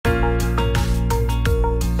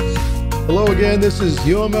Hello again, this is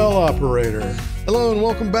UML Operator. Hello and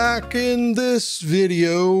welcome back. In this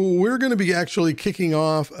video, we're going to be actually kicking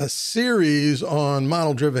off a series on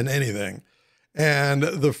model-driven anything. And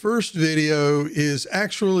the first video is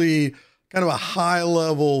actually kind of a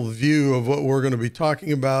high-level view of what we're going to be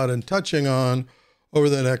talking about and touching on over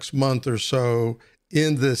the next month or so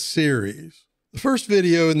in this series. The first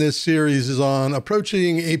video in this series is on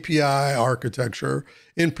approaching API architecture.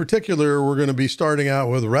 In particular, we're going to be starting out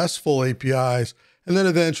with RESTful APIs and then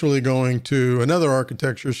eventually going to another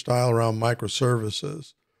architecture style around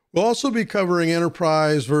microservices. We'll also be covering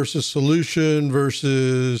enterprise versus solution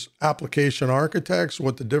versus application architects,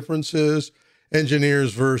 what the difference is,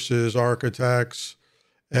 engineers versus architects,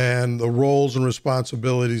 and the roles and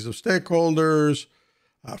responsibilities of stakeholders,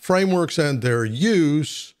 frameworks and their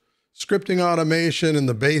use, scripting automation and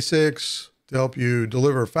the basics to help you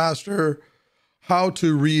deliver faster, how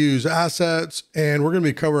to reuse assets, and we're going to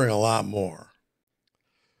be covering a lot more.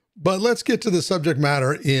 But let's get to the subject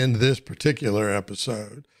matter in this particular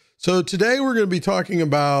episode. So today we're going to be talking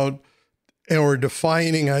about, or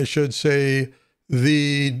defining, I should say,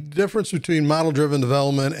 the difference between model-driven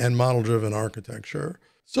development and model-driven architecture.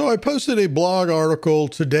 So I posted a blog article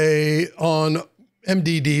today on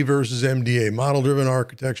MDD versus MDA, model-driven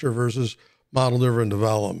architecture versus model-driven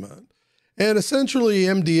development. And essentially,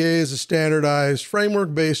 MDA is a standardized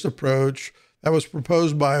framework-based approach that was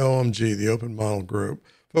proposed by OMG, the Open Model Group,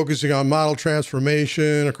 focusing on model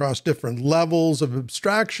transformation across different levels of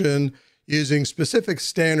abstraction using specific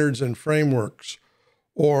standards and frameworks,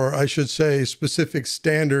 or I should say specific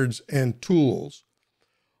standards and tools.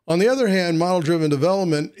 On the other hand, model-driven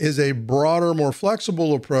development is a broader, more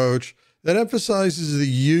flexible approach that emphasizes the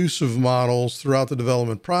use of models throughout the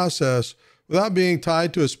development process without being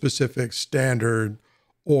tied to a specific standard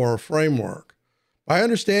or framework. By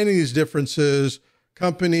understanding these differences,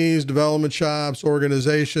 companies, development shops,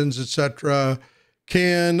 organizations, etc.,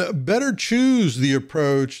 can better choose the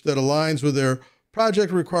approach that aligns with their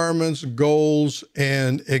project requirements, goals,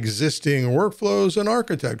 and existing workflows and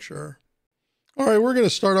architecture. All right, we're going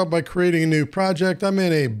to start out by creating a new project. I'm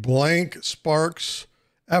in a blank Sparx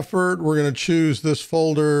effort. We're going to choose this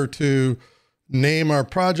folder to name our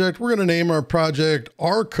project. We're going to name our project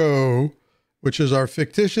ARCO, which is our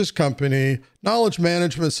fictitious company, Knowledge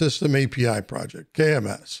Management System API project,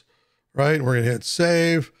 KMS, right? We're going to hit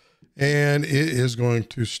save and it is going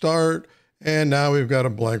to start. And now we've got a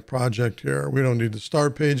blank project here. We don't need the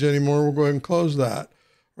start page anymore. We'll go ahead and close that,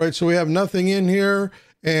 right? So we have nothing in here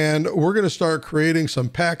and we're going to start creating some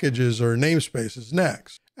packages or namespaces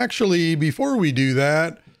next. Actually, before we do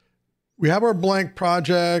that, we have our blank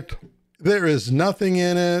project. There is nothing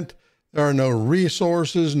in it. There are no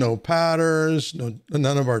resources, no patterns,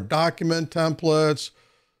 none of our document templates,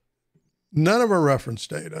 none of our reference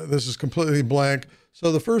data. This is completely blank.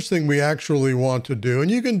 So the first thing we actually want to do, and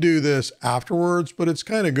you can do this afterwards, but it's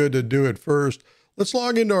kind of good to do it first. Let's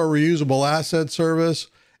log into our reusable asset service.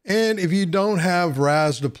 And if you don't have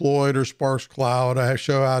RAS deployed or Sparx Cloud, I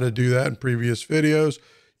show how to do that in previous videos.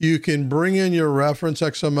 You can bring in your reference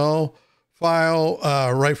XML file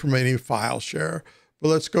right from any file share. But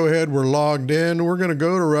let's go ahead, we're logged in. We're gonna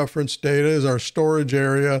go to reference data as our storage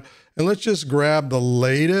area, and let's just grab the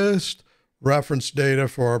latest reference data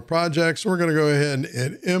for our projects. We're gonna go ahead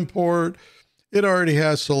and import. It already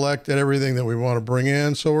has selected everything that we wanna bring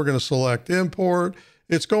in, so we're gonna select import.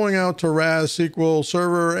 It's going out to RAS SQL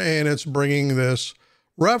Server, and it's bringing this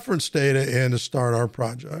reference data in to start our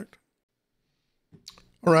project.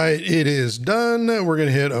 All right, it is done. We're going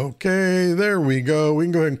to hit OK. There we go. We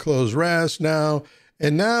can go ahead and close RAS now.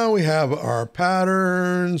 And now we have our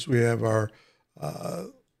patterns. We have our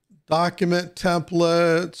document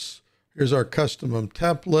templates. Here's our custom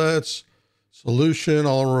templates, solution,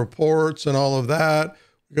 all our reports and all of that.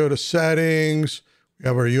 We go to settings. We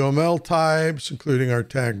have our UML types, including our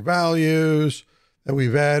tag values that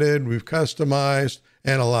we've added, we've customized,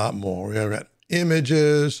 and a lot more. We have got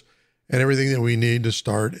images and everything that we need to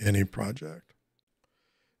start any project.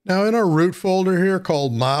 Now in our root folder here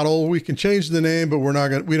called model, we can change the name, but we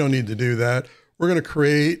don't need to do that. We're going to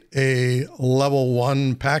create a level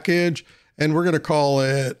 1 package and we're going to call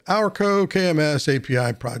it ARCO KMS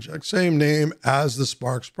API project. Same name as the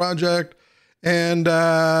Sparx project. And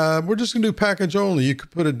we're just going to do package only. You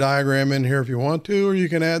could put a diagram in here if you want to, or you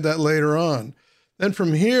can add that later on. Then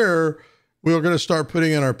from here, we're going to start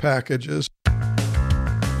putting in our packages.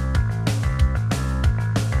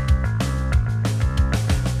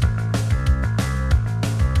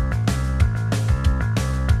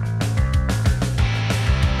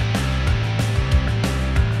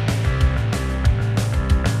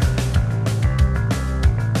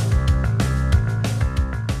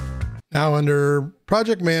 Now under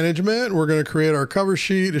project management, we're going to create our cover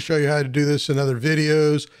sheet to show you how to do this in other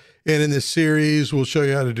videos. And in this series, we'll show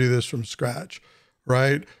you how to do this from scratch,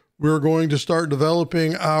 right? We're going to start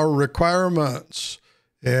developing our requirements.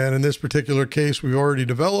 And in this particular case, we've already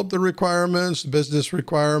developed the requirements, the business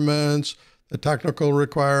requirements, the technical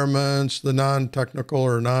requirements, the non-technical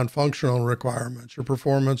or non-functional requirements, your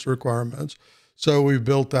performance requirements. So we've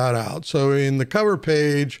built that out. So in the cover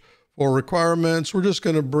page for requirements, we're just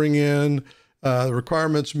going to bring in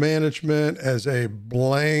requirements management as a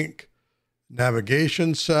blank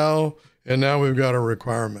navigation cell. And now we've got our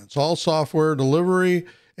requirements. All software delivery,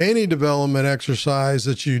 any development exercise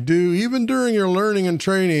that you do, even during your learning and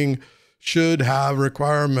training, should have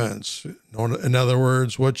requirements. In other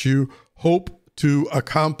words, what you hope to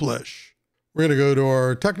accomplish. We're going to go to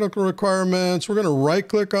our technical requirements. We're going to right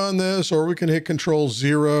click on this, or we can hit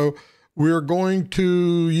Control-0. We're going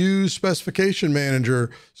to use Specification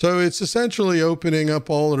Manager. So it's essentially opening up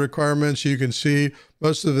all the requirements. You can see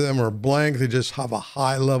most of them are blank. They just have a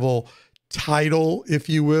high level title, if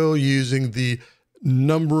you will, using the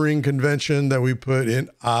numbering convention that we put in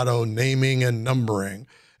auto naming and numbering.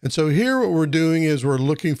 And so here what we're doing is we're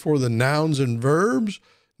looking for the nouns and verbs,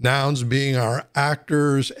 nouns being our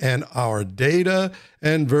actors and our data,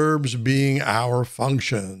 and verbs being our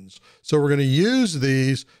functions. So we're going to use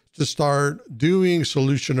these to start doing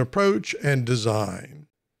solution approach and design.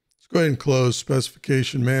 Let's go ahead and close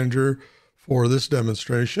Specification Manager for this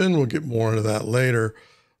demonstration. We'll get more into that later.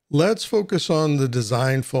 Let's focus on the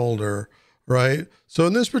design folder, right? So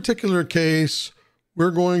in this particular case,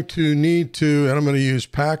 we're going to need to, and I'm going to use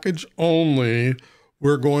package only,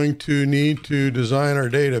 we're going to need to design our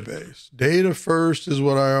database. Data first is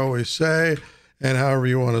what I always say, and however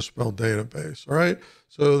you want to spell database, all right?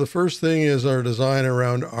 So the first thing is our design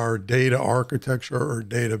around our data architecture or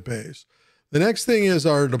database. The next thing is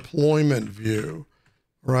our deployment view,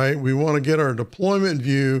 right? We want to get our deployment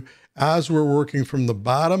view as we're working from the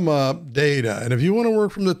bottom up data. And if you want to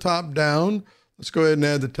work from the top down, let's go ahead and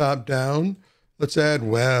add the top down. Let's add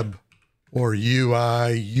web or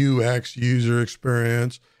UI, UX, user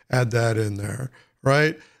experience, add that in there,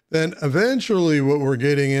 right? Then eventually what we're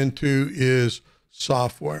getting into is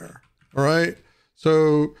software, all right?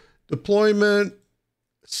 So deployment,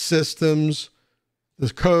 systems,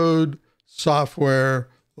 the code, software,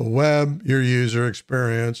 the web, your user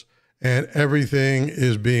experience, and everything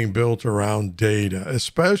is being built around data,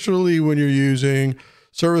 especially when you're using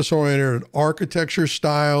service-oriented architecture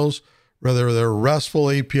styles, whether they're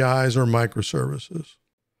RESTful APIs or microservices.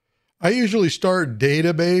 I usually start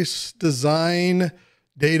database design,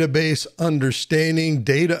 database understanding,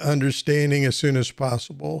 data understanding as soon as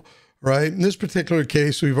possible, right? In this particular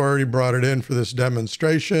case, we've already brought it in for this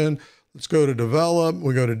demonstration. Let's go to develop,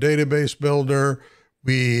 we go to database builder.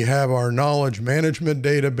 We have our knowledge management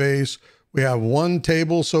database. We have one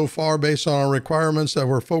table so far based on our requirements that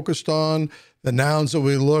we're focused on. The nouns that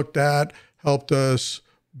we looked at helped us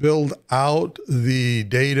build out the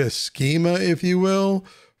data schema, if you will,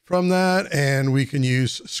 from that. And we can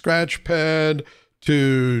use Scratchpad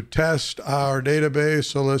to test our database.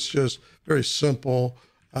 So let's just, very simple,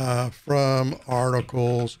 from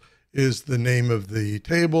articles is the name of the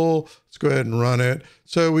table. Let's go ahead and run it.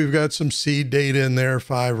 So we've got some seed data in there,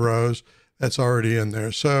 5 rows. That's already in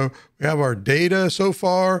there. So we have our data so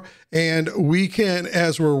far, and we can,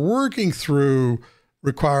 as we're working through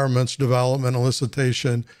requirements, development,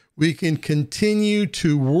 elicitation, we can continue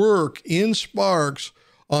to work in Sparx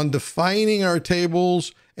on defining our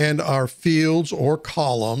tables and our fields or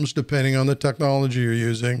columns, depending on the technology you're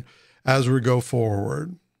using, as we go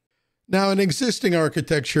forward. Now, in existing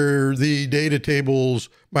architecture, the data tables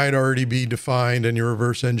might already be defined and you're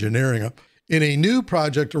reverse engineering them. In a new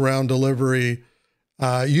project around delivery,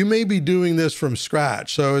 you may be doing this from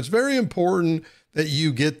scratch. So it's very important that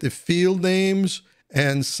you get the field names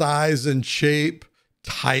and size and shape,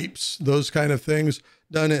 types, those kind of things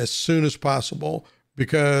done as soon as possible,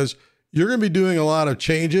 because you're going to be doing a lot of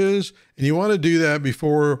changes and you want to do that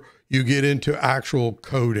before you get into actual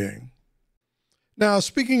coding. Now,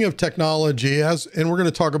 speaking of technology, and we're going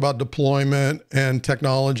to talk about deployment and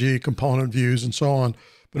technology, component views, and so on.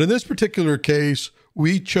 But in this particular case,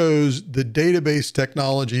 we chose the database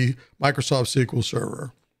technology, Microsoft SQL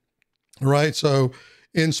Server. All right. So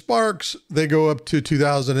in Sparx, they go up to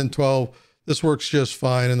 2012. This works just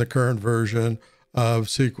fine in the current version of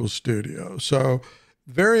SQL Studio. So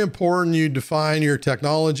very important you define your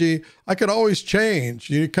technology. I could always change.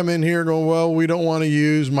 You come in here and go, well, we don't want to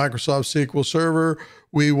use Microsoft SQL Server.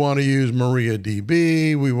 We want to use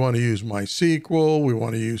MariaDB. We want to use MySQL. We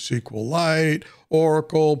want to use SQLite,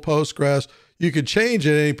 Oracle, Postgres. you could change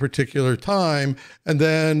at any particular time, and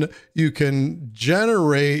then you can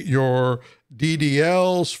generate your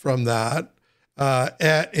DDLs from that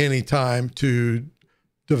at any time to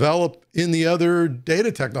develop in the other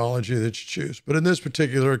data technology that you choose. But in this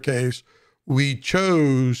particular case, we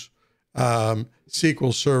chose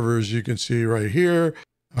SQL servers. You can see right here,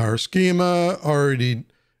 our schema already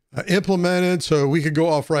implemented. So we could go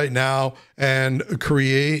off right now and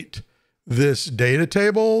create this data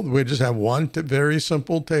table. We just have one very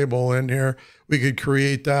simple table in here. We could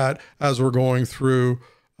create that as we're going through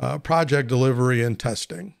project delivery and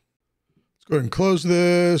testing. Let's go ahead and close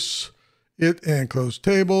this, and close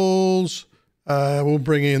tables. We'll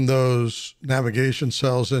bring in those navigation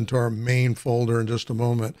cells into our main folder in just a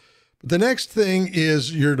moment. But the next thing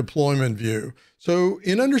is your deployment view. So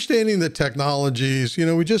in understanding the technologies,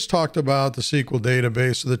 we just talked about the SQL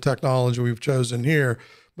database, so the technology we've chosen here,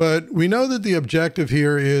 but we know that the objective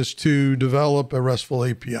here is to develop a RESTful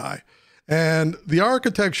API. And the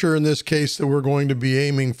architecture in this case that we're going to be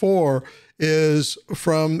aiming for is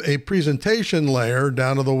from a presentation layer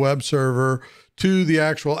down to the web server to the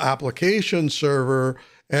actual application server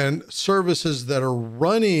and services that are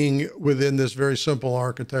running within this very simple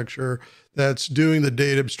architecture that's doing the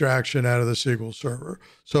data abstraction out of the SQL server.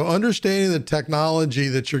 So understanding the technology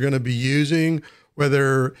that you're going to be using,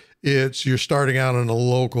 whether it's you're starting out in a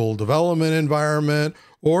local development environment,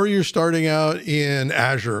 or you're starting out in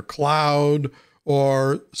Azure Cloud,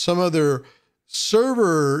 or some other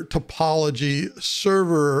server topology,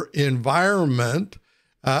 server environment,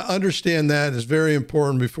 understand that is very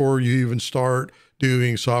important before you even start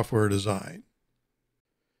doing software design.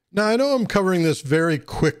 Now, I know I'm covering this very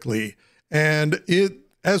quickly, and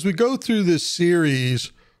as we go through this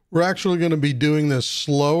series, we're actually going to be doing this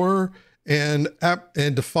slower and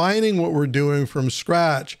defining what we're doing from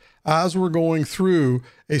scratch as we're going through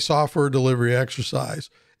a software delivery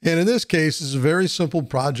exercise. And in this case, it's a very simple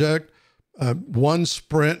project, one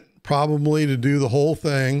sprint probably to do the whole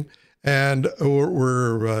thing, and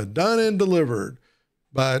we're done and delivered.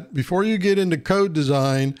 But before you get into code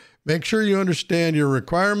design, make sure you understand your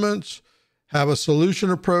requirements, have a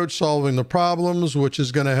solution approach solving the problems, which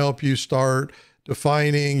is going to help you start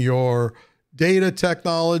defining your data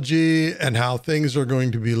technology and how things are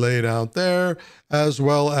going to be laid out there, as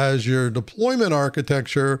well as your deployment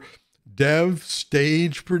architecture, dev,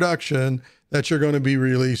 stage, production that you're going to be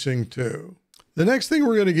releasing to. The next thing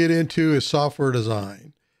we're going to get into is software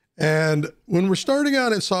design. And when we're starting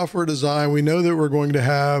out in software design, we know that we're going to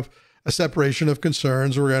have a separation of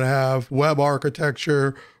concerns. We're going to have web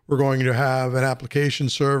architecture. We're going to have an application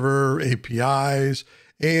server, APIs,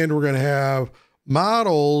 and we're going to have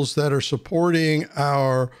models that are supporting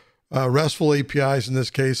our RESTful APIs in this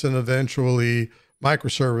case, and eventually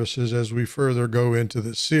microservices as we further go into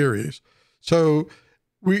this series. So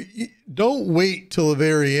we don't wait till the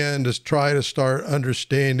very end to try to start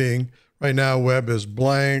understanding. Right now, web is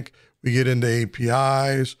blank. We get into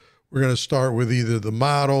APIs. We're going to start with either the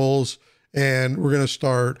models, and we're going to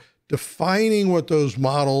start defining what those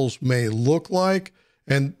models may look like.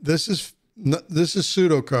 And this is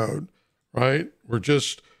pseudocode, right? We're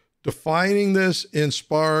just defining this in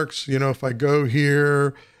Sparx. If I go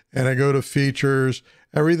here and I go to features,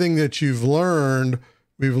 everything that you've learned,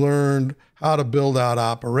 we've learned how to build out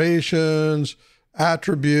operations,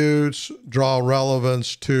 attributes, draw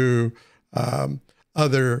relevance to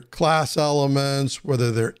other class elements,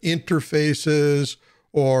 whether they're interfaces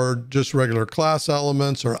or just regular class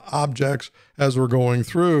elements or objects as we're going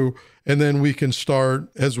through. And then we can start,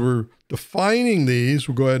 as we're defining these,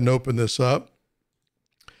 we'll go ahead and open this up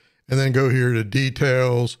and then go here to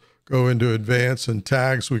details, go into advanced and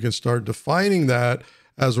tags. We can start defining that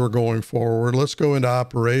as we're going forward. Let's go into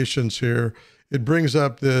operations here. It brings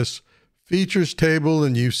up this features table,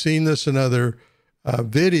 and you've seen this in other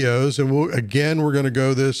videos. And we're going to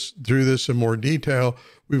go through this in more detail.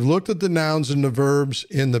 We've looked at the nouns and the verbs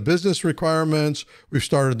in the business requirements. We've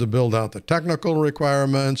started to build out the technical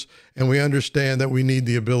requirements, and we understand that we need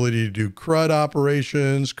the ability to do CRUD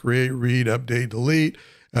operations, create, read, update, delete.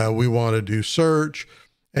 We want to do search,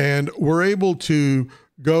 and we're able to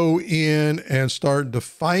go in and start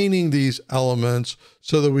defining these elements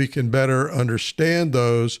so that we can better understand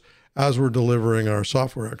those as we're delivering our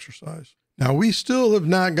software exercise. Now, we still have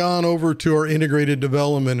not gone over to our integrated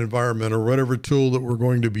development environment or whatever tool that we're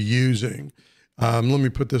going to be using. Let me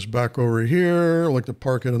put this back over here. I like to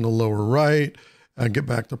park it in the lower right and get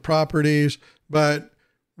back to properties. But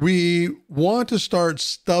we want to start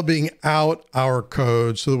stubbing out our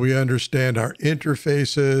code so that we understand our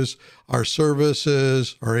interfaces, our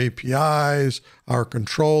services, our APIs, our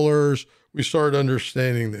controllers. We start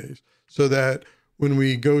understanding these. so that when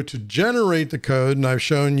we go to generate the code, and I've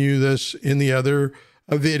shown you this in the other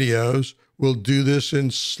videos, we'll do this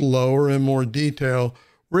in slower and more detail.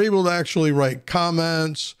 We're able to actually write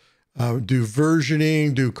comments, do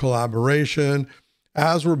versioning, do collaboration.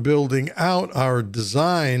 As we're building out our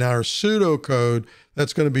design, our pseudocode,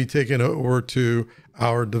 that's going to be taken over to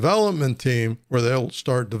our development team where they'll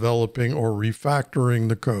start developing or refactoring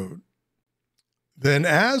the code. Then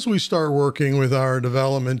as we start working with our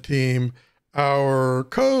development team, our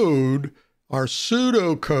code, our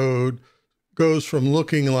pseudocode, goes from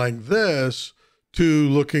looking like this to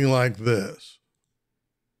looking like this,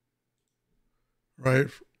 right?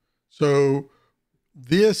 So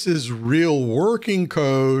this is real working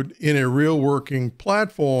code in a real working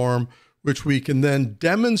platform, which we can then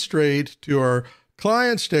demonstrate to our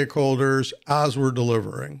client stakeholders as we're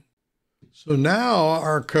delivering. So now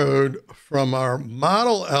our code from our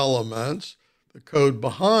model elements, the code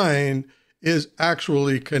behind, is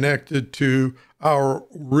actually connected to our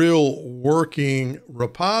real working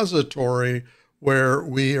repository where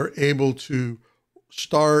we are able to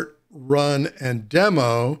start, run, and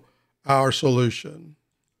demo our solution.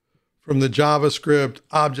 From the JavaScript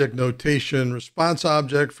object notation response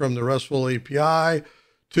object from the RESTful API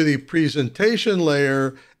to the presentation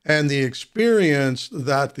layer and the experience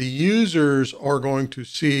that the users are going to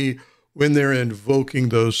see when they're invoking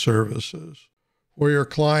those services. For your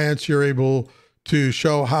clients, you're able to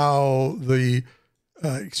show how the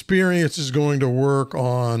experience is going to work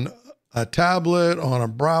on a tablet, on a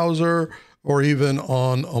browser, or even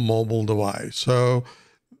on a mobile device. So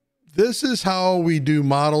this is how we do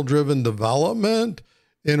model-driven development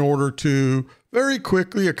in order to very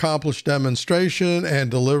quickly accomplish demonstration and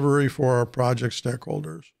delivery for our project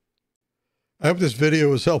stakeholders. I hope this video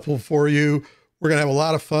was helpful for you. We're going to have a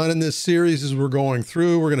lot of fun in this series as we're going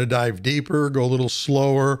through. We're going to dive deeper, go a little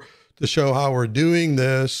slower to show how we're doing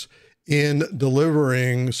this in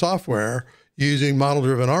delivering software using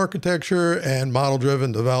model-driven architecture and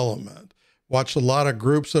model-driven development. Watched a lot of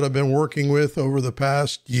groups that I've been working with over the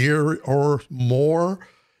past year or more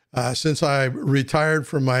since I retired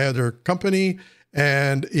from my other company.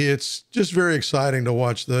 And it's just very exciting to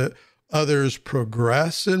watch the others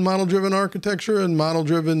progress in model-driven architecture and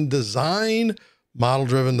model-driven design,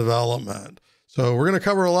 model-driven development. So we're going to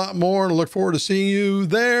cover a lot more and look forward to seeing you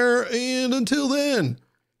there. And until then,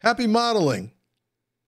 happy modeling.